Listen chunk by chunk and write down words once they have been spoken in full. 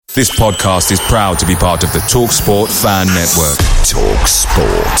This podcast is proud to be part of the TalkSport Fan Network.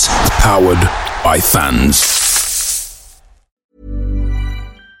 TalkSport. Powered by fans.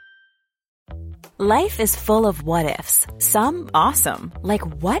 Life is full of what-ifs. Some awesome. Like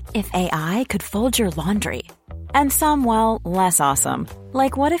what if AI could fold your laundry? And some, well, less awesome.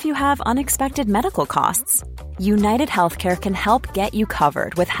 Like what if you have unexpected medical costs? United Healthcare can help get you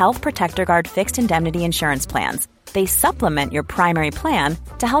covered with Health Protector Guard fixed indemnity insurance plans. They supplement your primary plan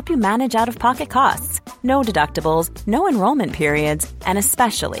to help you manage out-of-pocket costs. No deductibles, no enrollment periods, and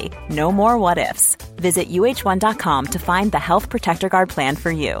especially no more what-ifs. Visit uh1.com to find the Health Protector Guard plan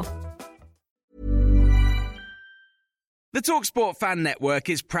for you. The TalkSport Fan Network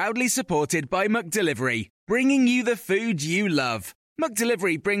is proudly supported by McDelivery, bringing you the food you love.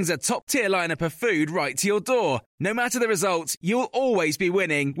 McDelivery brings a top-tier lineup of food right to your door. No matter the result, you'll always be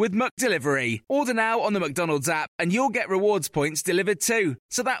winning with McDelivery. Order now on the McDonald's app and you'll get rewards points delivered too.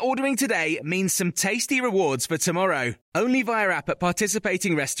 So that ordering today means some tasty rewards for tomorrow. Only via app at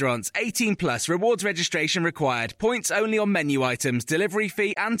participating restaurants. 18 plus. Rewards registration required. Points only on menu items. Delivery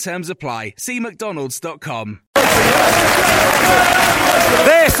fee and terms apply. See mcdonalds.com.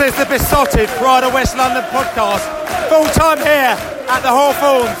 This is the Besotted Pride of West London podcast. Full time here at the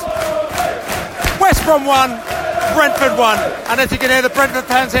Hawthorns. West Brom 1, Brentford 1. And as you can hear, the Brentford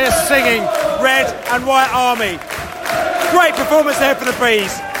fans here singing Red and White Army. Great performance there for the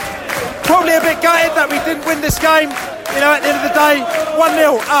Bees. Probably a bit gutted that we didn't win this game. You know, at the end of the day,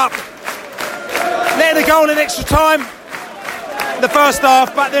 1-0 up. Letting a goal in extra time in the first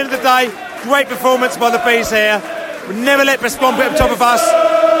half, but at the end of the day, great performance by the Bees here. We never let West Brom get on top of us.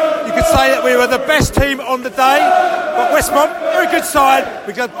 You could say that we were the best team on the day, but West Brom, very good side.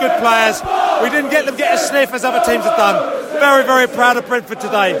 We got good players. We didn't get them get a sniff as other teams have done. Very, very proud of Brentford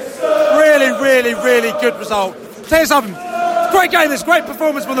today. Really, really, really good result. Tell you something, great game, this great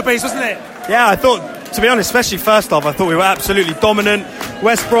performance from the Bees, wasn't it? Yeah, I thought, to be honest, especially first half, I thought we were absolutely dominant.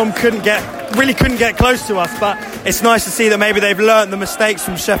 West Brom couldn't get close to us, but it's nice to see that maybe they've learnt the mistakes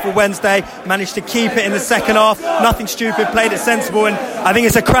from Sheffield Wednesday, managed to keep it in the second half, nothing stupid, played it sensible, and I think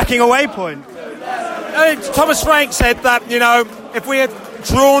it's a cracking away point. Thomas Frank said that, you know, if we had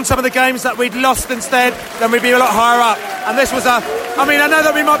drawn some of the games that we'd lost instead, then we'd be a lot higher up. And this was I know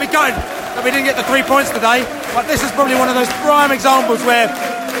that we might be gutted that we didn't get the 3 points today, but this is probably one of those prime examples where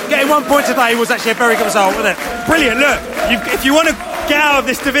getting 1 point today was actually a very good result, wasn't it? Brilliant, look, if you want to get out of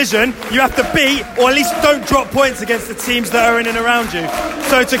this division, you have to beat, or at least don't drop points against the teams that are in and around you.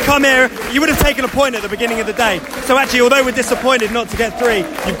 So to come here, you would have taken a point at the beginning of the day. So actually, although we're disappointed not to get 3,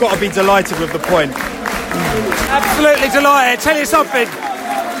 you've got to be delighted with the point. Absolutely delighted. Tell you something,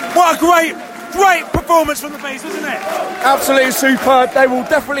 what a great performance from the Bees, wasn't it? Absolutely superb. They will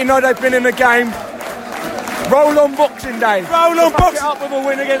definitely know they've been in the game. Roll on Boxing Day. Roll on Boxing Day. Up with a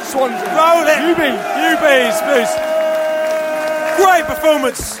win against Swansea. Roll it. You bees. Great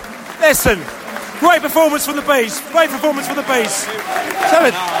performance. Listen, great performance from the Bees. Great performance from the Bees.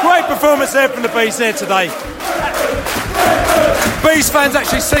 Great performance there from the Bees there today. Bees fans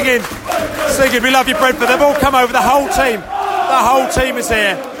actually singing. We love you, Brentford. They've all come over. The whole team. The whole team is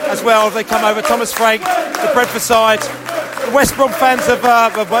here as well. They come over. Thomas Frank, the Brentford side. The West Brom fans have,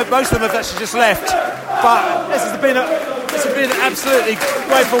 most of them have actually just left. But this has been an absolutely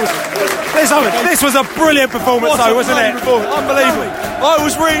great performance. This was a brilliant performance, though, wasn't it? Unbelievable. I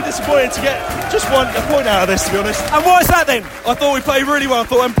was really disappointed to get just a point out of this, to be honest. And why is that then? I thought we played really well. I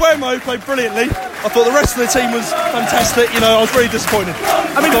thought Brom played brilliantly. I thought the rest of the team was fantastic. You know, I was really disappointed.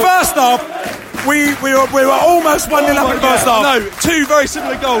 I mean, first half, we were almost 1-0 up in the first half. No, 2 very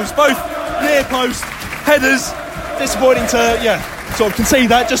similar goals, both near post headers. Disappointing to sort of concede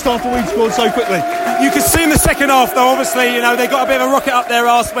that just after we scored so quickly. You could see in the second half, though, obviously, you know, they got a bit of a rocket up their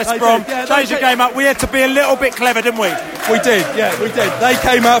arse, West Brom. Changed the game up. We had to be a little bit clever, didn't we? We did. They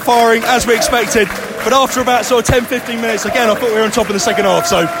came out firing as we expected, but after about sort of 10-15 minutes, again, I thought we were on top of the second half,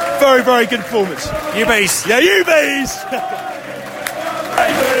 so very, very good performance. You bees. Yeah, you bees!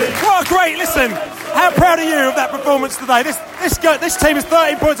 What a great, listen, how proud are you of that performance today? This team is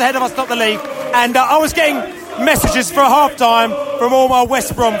 13 points ahead of us, top the league, and I was getting messages for half-time from all my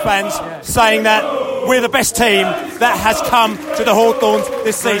West Brom fans saying that we're the best team that has come to the Hawthorns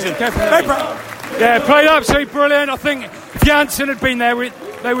this season. Yeah, played absolutely brilliant. I think if Janssen had been there,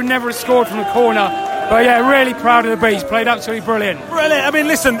 they would never have scored from the corner. But yeah, really proud of the Bees. Played absolutely brilliant. Brilliant. I mean,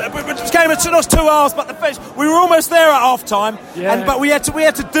 listen, this game took us 2 hours, but we were almost there at half-time. Yeah. But we had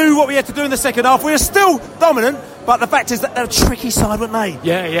to do what we had to do in the second half. We were still dominant, but the fact is that they're a tricky side, weren't they?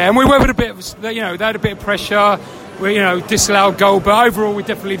 Yeah, and we weathered a bit. They had a bit of pressure. We, disallowed goal, but overall we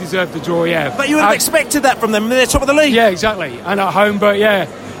definitely deserved the draw. Yeah. But you would have expected that from them. They're top of the league. Yeah, exactly. And at home, but yeah.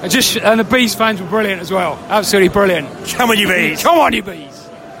 And the Bees fans were brilliant as well. Absolutely brilliant. Come on, you Bees. Come on, you Bees.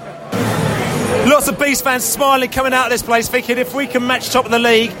 Lots of Bees fans smiling coming out of this place, thinking if we can match top of the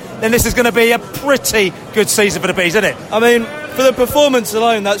league, then this is going to be a pretty good season for the Bees, isn't it? I mean, for the performance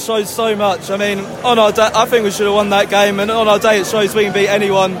alone, that shows so much. I mean, on our day, I think we should have won that game, and on our day it shows we can beat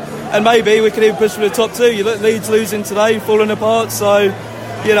anyone, and maybe we could even push for the top two. You look, Leeds losing today, falling apart, so,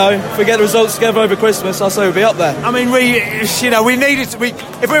 you know, if we get the results together over Christmas, I'll say we'll be up there. I mean, we needed to,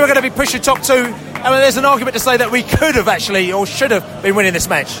 if we were going to be pushing top two, I mean, there's an argument to say that we could have actually, or should have, been winning this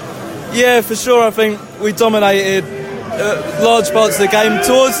match. Yeah, for sure. I think we dominated large parts of the game.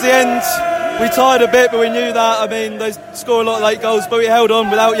 Towards the end, we tired a bit, but we knew that. I mean, they score a lot of late goals, but we held on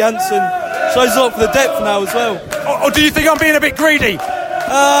without Janssen. Shows a lot for the depth now as well. Or do you think I'm being a bit greedy?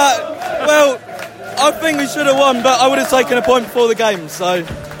 Well, I think we should have won, but I would have taken a point before the game. So,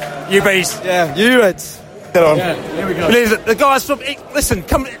 you Bees. Yeah, you Reds. Get on. Yeah, here we go. The guys from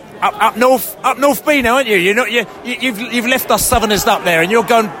come up north B now, aren't you? You've left us Southerners up there, and you're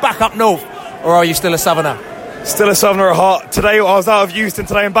going back up north, or are you still a Southerner? Still a Southerner at heart. Today I was out of Euston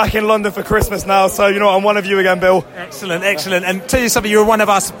today and back in London for Christmas now, so you know what, I'm one of you again, Bill. Excellent. And tell you something, you were one of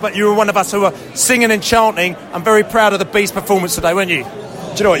us, but you were one of us who were singing and chanting. I'm very proud of the Bees' performance today, weren't you? Do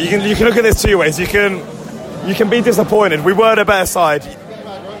you know what, you can look at this two ways. You can be disappointed. We were the better side.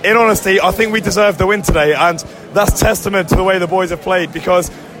 In honesty, I think we deserved the win today, and that's testament to the way the boys have played,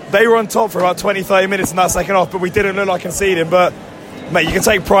 because they were on top for about 20-30 minutes in that second half, but we didn't look like conceding. But mate, you can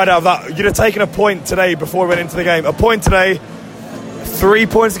take pride out of that. You'd have taken a point today before we went into the game. A point today, 3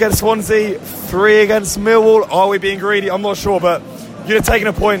 points against Swansea, 3 against Millwall. Are we being greedy? I'm not sure, but you'd have taken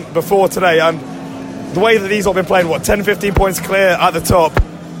a point before today. And the way that these have been playing, 10-15 points clear at the top,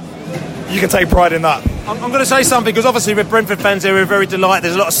 you can take pride in that. I'm going to say something, because obviously we're Brentford fans here, we're very delighted.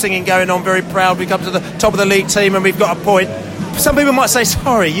 There's a lot of singing going on, very proud. We come to the top of the league team and we've got a point. Some people might say,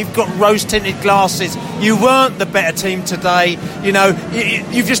 sorry, you've got rose-tinted glasses. You weren't the better team today. You know,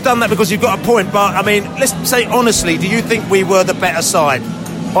 you've just done that because you've got a point. But, I mean, let's say honestly, do you think we were the better side?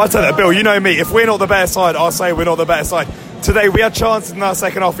 I'll tell you, Bill, you know me. If we're not the better side, I'll say we're not the better side. Today, we had chances in that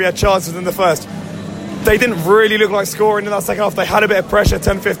second half. We had chances in the first. They didn't really look like scoring in that second half. They had a bit of pressure,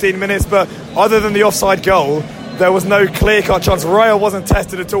 10-15 minutes. But other than the offside goal, there was no clear-cut chance. Rail wasn't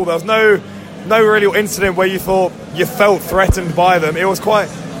tested at all. There was no real incident where you thought you felt threatened by them. It was quite...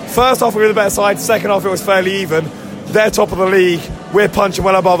 First half we were the better side, second half it was fairly even. They're top of the league, we're punching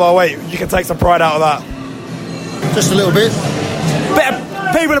well above our weight. You can take some pride out of that. Just a little bit.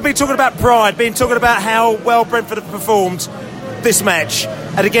 People have been talking about pride, been talking about how well Brentford have performed this match.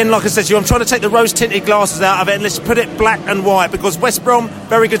 And again, like I said to you, I'm trying to take the rose-tinted glasses out of it and let's put it black and white, because West Brom,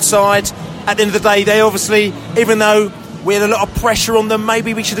 very good side. At the end of the day, they obviously, even though we had a lot of pressure on them,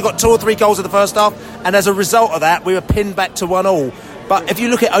 maybe we should have got 2 or 3 goals in the first half, and as a result of that we were pinned back to 1-1. But if you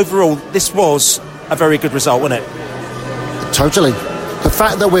look at overall, this was a very good result, wasn't it? Totally. The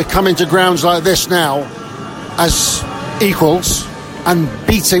fact that we're coming to grounds like this now as equals and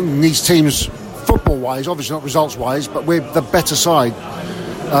beating these teams football wise, obviously not results wise, but we're the better side,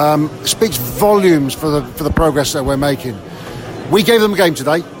 speaks volumes for the progress that we're making. We gave them a game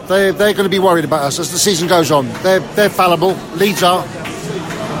today. They're going to be worried about us as the season goes on. They're fallible. Leeds are.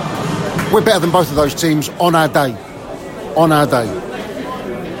 We're better than both of those teams on our day.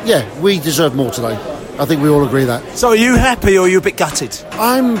 Yeah, we deserve more today. I think we all agree that. So are you happy or are you a bit gutted?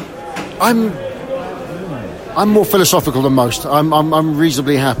 I'm more philosophical than most. I'm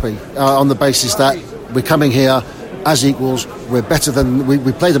reasonably happy on the basis that we're coming here as equals. We're better than...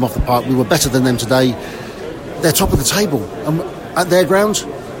 We played them off the park. We were better than them today. They're top of the table. And at their grounds,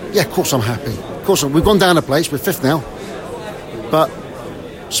 yeah, of course I'm happy. Of course, we've gone down a place. We're 5th now. But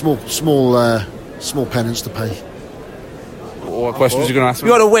small penance to pay. What questions are you going to ask me?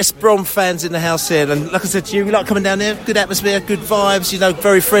 We've got a West Brom fans in the house here, and like I said to you, we like coming down there. Good atmosphere, good vibes,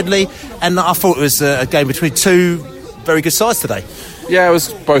 very friendly. And I thought it was a game between 2 very good sides today. Yeah, it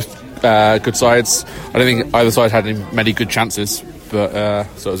was both good sides. I don't think either side had many good chances, but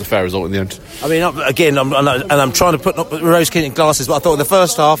so it was a fair result in the end. I mean, again, I'm trying to put up rose-tinted glasses, but I thought in the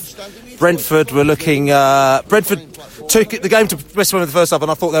first half, Brentford were looking... Brentford took the game to West Brom in the first half,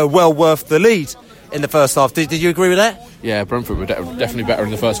 and I thought they were well worth the lead in the first half. Did you agree with that? Yeah, Brentford were definitely better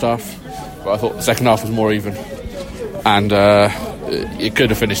in the first half, but I thought the second half was more even, and it could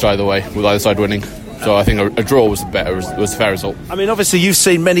have finished either way with either side winning. So I think a draw was a fair result. I mean, obviously you've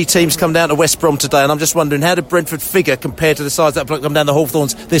seen many teams come down to West Brom today, and I'm just wondering, how did Brentford figure compared to the sides that have come down the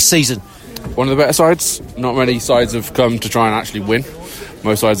Hawthorns this season? One of the better sides. Not many sides have come to try and actually win.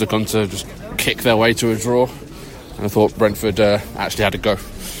 Most sides have come to just kick their way to a draw, and I thought Brentford actually had a go.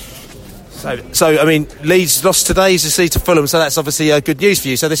 So I mean, Leeds lost today to Fulham, so that's obviously good news for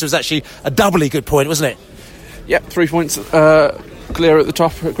you. So this was actually a doubly good point, wasn't it? Yep, 3 points clear at the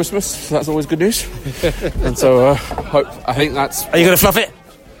top at Christmas. So that's always good news. And so I think that's... Are you going to fluff it?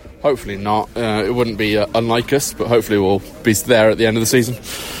 Hopefully not. It wouldn't be unlike us, but hopefully we'll be there at the end of the season.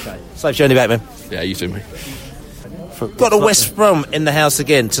 Okay. Safe journey back, man. Yeah, you too, mate. Got a West Brom in the house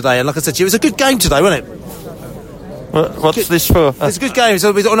again today, and like I said to you, it was a good game today, wasn't it? What's this for? It's a good game.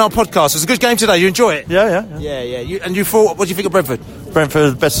 So on our podcast, it was a good game today. You enjoy it? Yeah. You thought? What do you think of Brentford?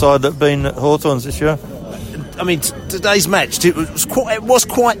 Brentford, the best side that have been at Hawthorns this year. I mean, today's match it was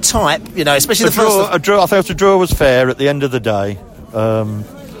quite tight, especially the first. I thought a draw was fair at the end of the day.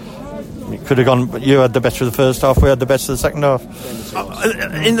 It could have gone, but you had the better of the first half, we had the best of the second half.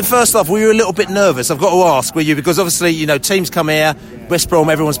 In the first half, were you a little bit nervous? I've got to ask, were you? Because obviously, teams come here, West Brom,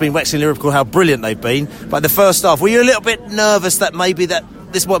 everyone's been waxing lyrical how brilliant they've been. But in the first half, were you a little bit nervous that maybe that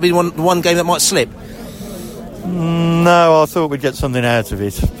this might be one game that might slip? No, I thought we'd get something out of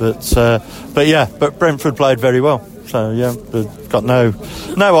it. But Brentford played very well. So, they've got no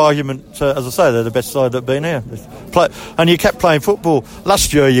argument. As I say, they're the best side that have been here. And you kept playing football.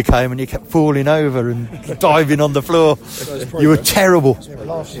 Last year you came and you kept falling over and diving on the floor. You were terrible.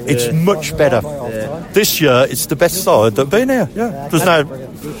 It's much better. This year, it's the best side that have been here. There's no...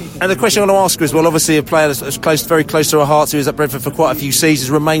 And the question I want to ask you as well, obviously a player that's very close to our hearts who was at Brentford for quite a few seasons,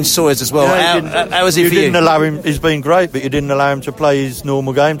 Romain Sawyers as well. How is he for you? Didn't allow him. He's been great, but you didn't allow him to play his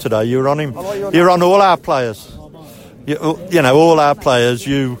normal game today. You were on him. You were on all our players. All our players,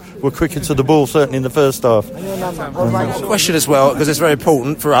 you were quicker to the ball, certainly in the first half. Question as well, because it's very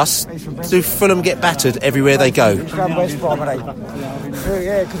important for us, do Fulham get battered everywhere they go?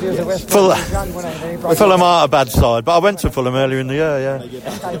 Fulham are a bad side, but I went to Fulham earlier in the year, Did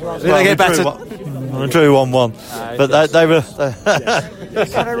they get battered? I drew 1-1, but they were...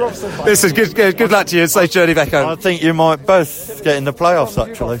 Listen, good luck to you and safe journey back home. I think you might both get in the playoffs,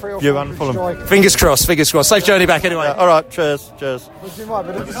 actually, you and Fulham. Fingers crossed. Safe journey back anyway. All right, cheers. Got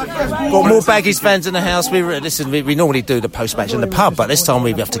more Baggies fans in the house. We normally do the post-match in the pub, but this time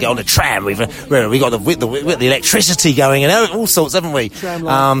we have to get on the tram. We got the electricity going and all sorts, haven't we?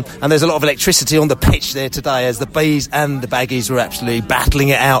 And there's a lot of electricity on the pitch there today as the Bees and the Baggies were absolutely battling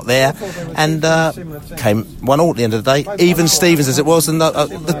it out there. And came 1-all at the end of the day. Even Stevens as it was. And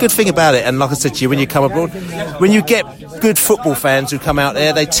the good thing about it, and like I said to you, when you come abroad, when you get good football fans who come out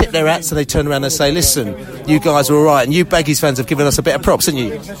there, they tip their hats and they turn around and say, listen, you guys were all right. And you Baggies fans have given us a bit of props, haven't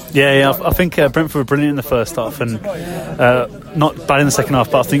you? Yeah. I think Brentford were brilliant in the first half and not bad in the second half,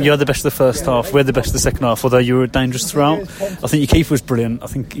 but I think you had the best of the first half, we had the best of the second half, although you were dangerous throughout. I think your keeper was brilliant. I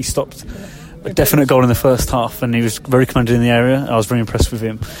think he stopped a definite goal in the first half and he was very commanding in the area. I was very impressed with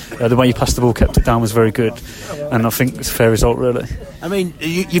him. The way he passed the ball, kept it down, was very good, and I think it's a fair result, really. I mean,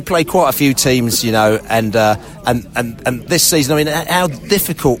 you play quite a few teams, and this season, I mean, how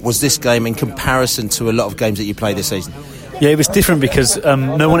difficult was this game in comparison to a lot of games that you played this season? Yeah, it was different because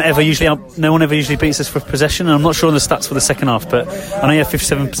no one ever usually beats us for possession, and I'm not sure on the stats for the second half, but I know you had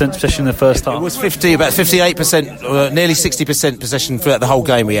 57% possession in the first half. It was about 58%, nearly 60% possession for the whole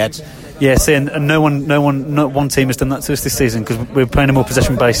game we had. Yeah, see, and not one team has done that to us this season because we're playing a more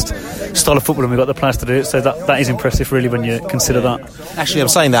possession-based style of football and we've got the players to do it, so that is impressive really when you consider that. Actually, I'm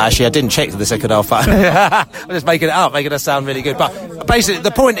saying that, I didn't check the second half. I'm just making it up, making it sound really good. But basically, the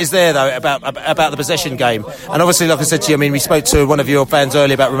point is there, though, about the possession game. And obviously, like I said to you, I mean, we spoke to one of your fans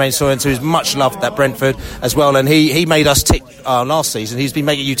earlier about Romain Sawyers, who's much loved at Brentford as well, and he made us tick last season. He's been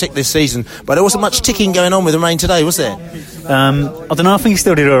making you tick this season. But there wasn't much ticking going on with Romain today, was there? I don't know, I think he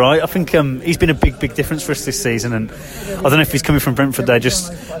still did all right. I think he's been a big difference for us this season, and I don't know if he's coming from Brentford, they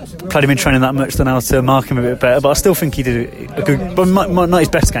just played him in training that much, then how to mark him a bit better, but I still think he did a good, but not his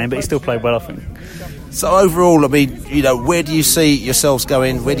best game, but he still played well, I think. So overall, I mean, where do you see yourselves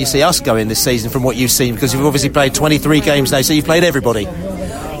going, where do you see us going this season from what you've seen, because you've obviously played 23 games now, so you've played everybody.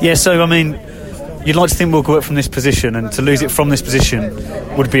 Yeah, so I mean, you'd like to think we'll go up from this position, and to lose it from this position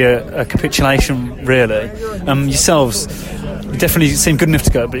would be a capitulation, really. Yourselves definitely seem good enough to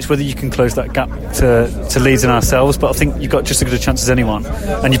go, but it's whether you can close that gap to Leeds and ourselves. But I think you've got just as good a chance as anyone,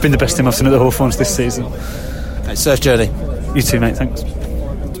 and you've been the best team I've seen at the Hawthorns this season. Okay, safe journey. You too, mate, thanks.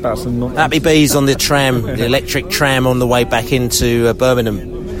 Happy Bees on the tram, the electric tram on the way back into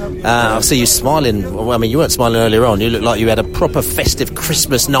Birmingham. I see you smiling. Well, I mean, you weren't smiling earlier on. You look like you had a proper festive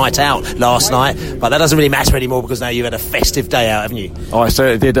Christmas night out last night, but that doesn't really matter anymore because now you've had a festive day out, haven't you? I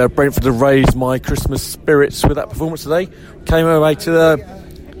certainly did. Brentford have raised my Christmas spirits with that performance today. Came away to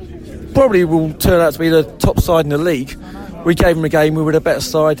probably will turn out to be the top side in the league. We gave them a game, we were the better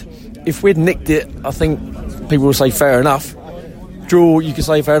side. If we'd nicked it, I think people will say fair enough. draw, you could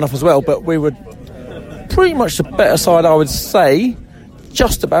say fair enough as well, but we were pretty much the better side, I would say,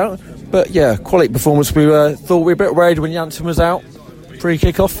 just about. But yeah, quality performance. We thought we were a bit worried when Janssen was out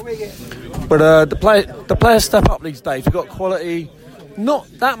pre-kick-off, but the players step up these days. We've got quality, not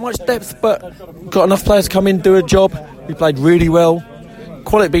that much depth, but got enough players to come in, do a job. We played really well.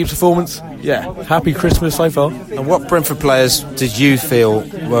 Quality beat performance. Yeah, happy Christmas so far. And what Brentford players did you feel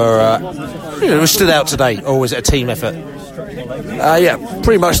were stood out today, or was it a team effort? Yeah,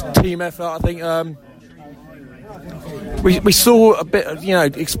 pretty much team effort. I think we saw a bit of,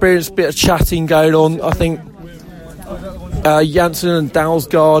 experienced a bit of chatting going on. I think Janssen and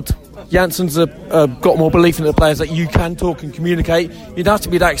Dalsgaard. Janssen's got more belief in the players that you can talk and communicate. You'd have to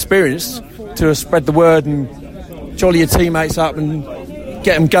be that experienced to spread the word and jolly your teammates up and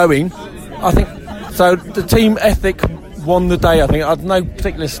get them going. I think so. The team ethic won the day. I think I had no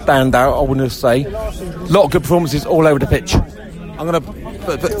particular standout, I wouldn't say. A lot of good performances all over the pitch. I'm going to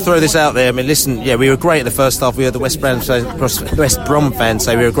throw this out there. I mean, listen, yeah, we were great in the first half. We heard the West Brom fans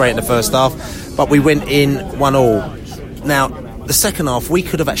say we were great in the first half, but we went in 1-1. Now, the second half, we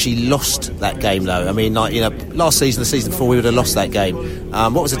could have actually lost that game, though. I mean, last season, the season before, we would have lost that game.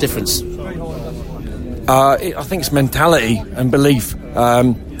 What was the difference? I think it's mentality and belief.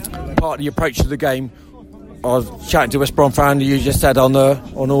 Part of the approach to the game. I was chatting to a West Brom fan who you just said on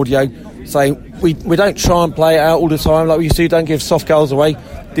audio, saying we don't try and play it out all the time like we used to. Don't give soft goals away.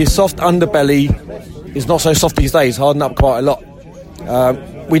 The soft underbelly is not so soft these days. Harden up quite a lot.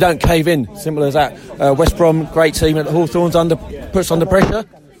 We don't cave in. Simple as that. West Brom, great team at the Hawthorns, puts under pressure.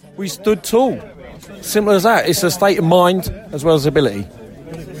 We stood tall. Simple as that. It's a state of mind as well as ability.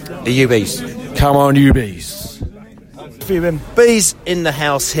 The UBs. Come on, UBs. Bees in the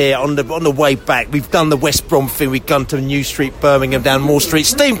house here on the way back. We've done the West Brom thing. We've gone to New Street, Birmingham, down Moore Street.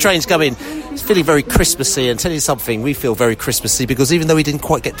 Steam trains coming. It's feeling very Christmassy, and tell you something, we feel very Christmassy because even though we didn't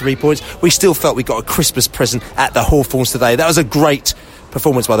quite get 3 points, we still felt we got a Christmas present at the Hawthorns today. That was a great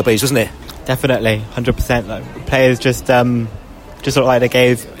performance by the Bees, wasn't it? Definitely, 100%. Like, players just looked like they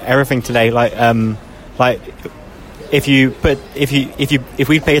gave everything today. If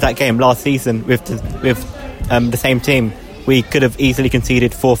we played that game last season with the same team, we could have easily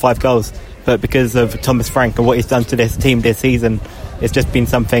conceded 4 or 5 goals. But because of Thomas Frank and what he's done to this team this season, it's just been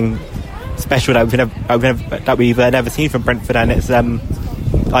something special that we've never seen from Brentford. And it's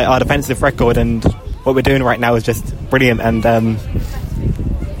our defensive record and what we're doing right now is just brilliant. And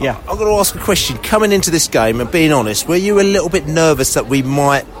yeah, I'm going to ask a question. Coming into this game and being honest, were you a little bit nervous that we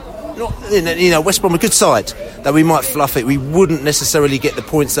might, West Brom a good side, that we might fluff it, we wouldn't necessarily get the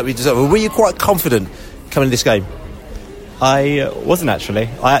points that we deserve? Or were you quite confident coming into this game? I wasn't actually.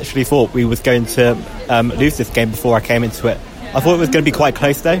 I actually thought we was going to lose this game before I came into it. I thought it was going to be quite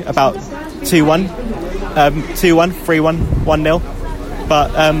close though, about 2-1, 3-1, 1-0.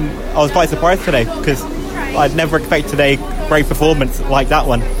 But I was quite surprised today because I'd never expected a great performance like that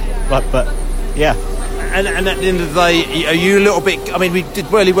one. But yeah. And at the end of the day, are you a little bit... I mean, we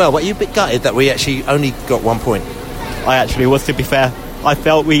did really well, but are you a bit gutted that we actually only got 1 point? I actually was, to be fair. I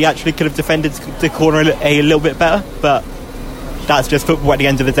felt we actually could have defended the corner a little bit better, but that's just football at the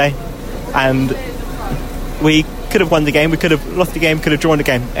end of the day. And we could have won the game, we could have lost the game, could have drawn the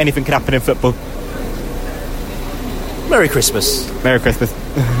game. Anything can happen in football. Merry Christmas. Merry Christmas.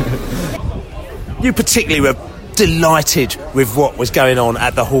 You particularly were delighted with what was going on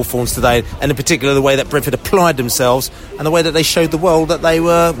at the Hawthorns today, and in particular the way that Brentford applied themselves and the way that they showed the world that they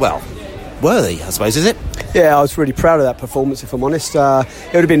were, well, worthy, I suppose, is it? Yeah, I was really proud of that performance, if I'm honest. It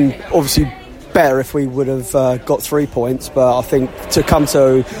would have been obviously better if we would have got 3 points, but I think to come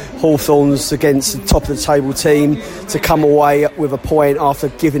to Hawthorns against the top of the table team, to come away with a point after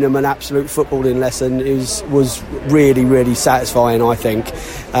giving them an absolute footballing lesson was really, really satisfying. I think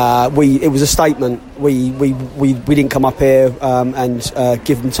it was a statement. We didn't come up here and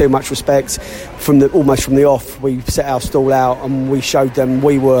give them too much respect almost from the off. We set our stall out and we showed them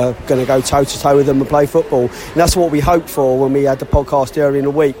we were going to go toe to toe with them and play football. And that's what we hoped for when we had the podcast earlier in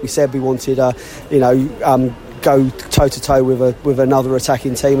the week. We said we wanted go toe to toe with another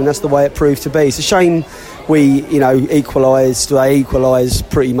attacking team, and that's the way it proved to be. It's a shame we equalised. They equalised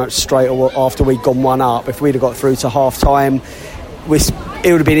pretty much straight after we'd gone 1 up. If we'd have got through to half time,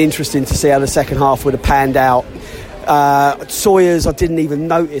 it would have been interesting to see how the second half would have panned out. Sawyers, I didn't even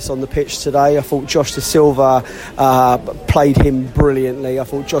notice on the pitch today. I thought Josh Da Silva played him brilliantly. I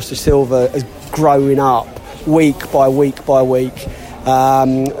thought Josh Da Silva is growing up week by week by week.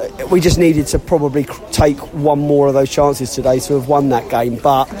 We just needed to probably take one more of those chances today to have won that game.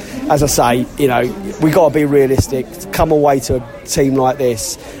 But as I say, we got to be realistic. To come away to a team like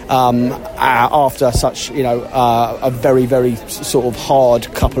this after such, a very, very sort of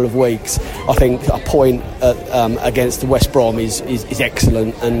hard couple of weeks, I think a point against the West Brom is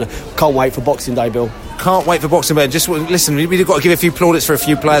excellent, and can't wait for Boxing Day, Bill. Can't wait for Boxing Day. Just listen, we've got to give a few plaudits for a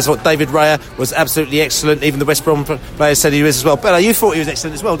few players. David Raya was absolutely excellent. Even the West Brom players said he was as well. Bella, you thought he was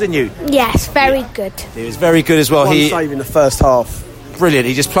excellent as well, didn't you? Yes, very good. He was very good as well. One save in the first half. Brilliant.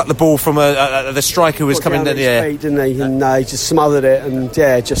 He just plucked the ball from the striker who was coming down the air. Feet, didn't he? And he just smothered it, and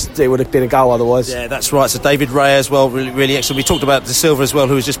it would have been a goal otherwise. Yeah, that's right. So David Raya as well, really, really excellent. We talked about De Silva as well,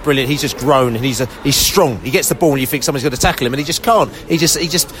 who was just brilliant. He's just grown, and he's strong. He gets the ball, and you think someone's going to tackle him, and he just can't. He just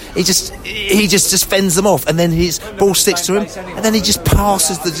fends them off, and then his ball sticks to him, and then he just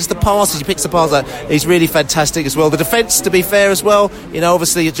passes the passes. He picks the pass out. He's really fantastic as well. The defence, to be fair as well,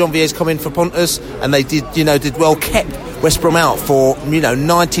 obviously John Vier's come in for Pontus, and they did well, kept West Brom out for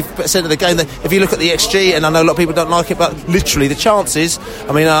 90% of the game. If you look at the XG, and I know a lot of people don't like it, but literally the chances,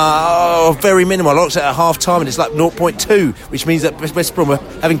 are very minimal. I looked at half time and it's like 0.2, which means that West Brom were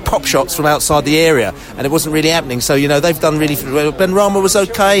having pop shots from outside the area, and it wasn't really happening. So they've done really well. Ben Rama was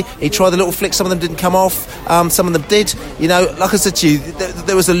okay. He tried the little flick. Some of them didn't come off. Some of them did. Like I said to you,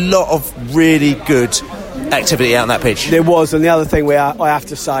 there was a lot of really good activity out on that pitch. There was, and the other thing I have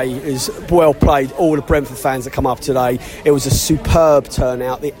to say is well played all the Brentford fans that come up today. It was a superb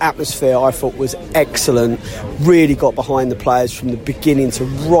turnout. The atmosphere, I thought, was excellent. Really got behind the players from the beginning to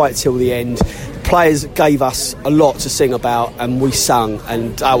right till the end. Players gave us a lot to sing about, and we sung,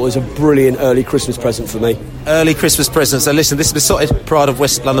 and that was a brilliant early Christmas present for me. Early Christmas present. So listen, this is Besotted Pride of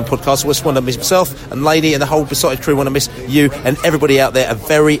West London podcast. I just want to miss myself and Lady and the whole Besotted crew want to miss you and everybody out there. A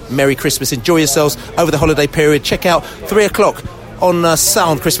very Merry Christmas. Enjoy yourselves over the holiday period. Check out 3 o'clock on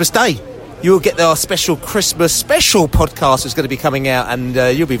Sound Christmas Day. You'll get our special Christmas special podcast that's going to be coming out, and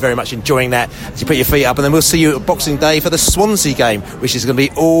you'll be very much enjoying that as you put your feet up. And then we'll see you at Boxing Day for the Swansea game, which is going to be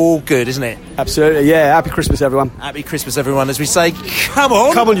all good, isn't it? Absolutely, yeah. Happy Christmas, everyone. Happy Christmas, everyone. As we say, come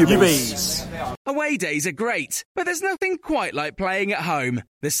on, you bees. Away days are great, but there's nothing quite like playing at home.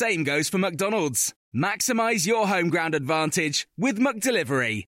 The same goes for McDonald's. Maximise your home ground advantage with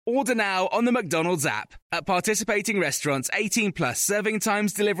McDelivery. Order now on the McDonald's app. At participating restaurants, 18 plus, serving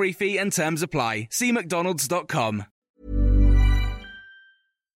times, delivery fee and terms apply. See mcdonalds.com.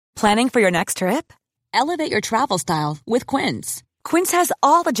 Planning for your next trip? Elevate your travel style with Quince. Quince has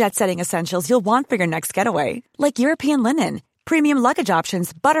all the jet-setting essentials you'll want for your next getaway, like European linen, premium luggage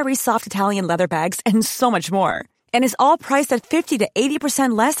options, buttery soft Italian leather bags, and so much more. And is all priced at 50 to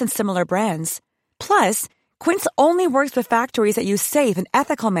 80% less than similar brands. Plus, Quince only works with factories that use safe and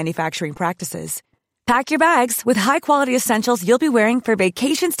ethical manufacturing practices. Pack your bags with high-quality essentials you'll be wearing for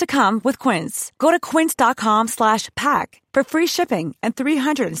vacations to come with Quince. Go to quince.com/pack for free shipping and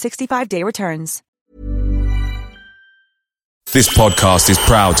 365-day returns. This podcast is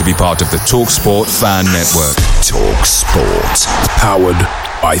proud to be part of the TalkSport Fan Network. TalkSport. Powered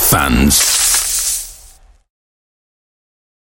by fans.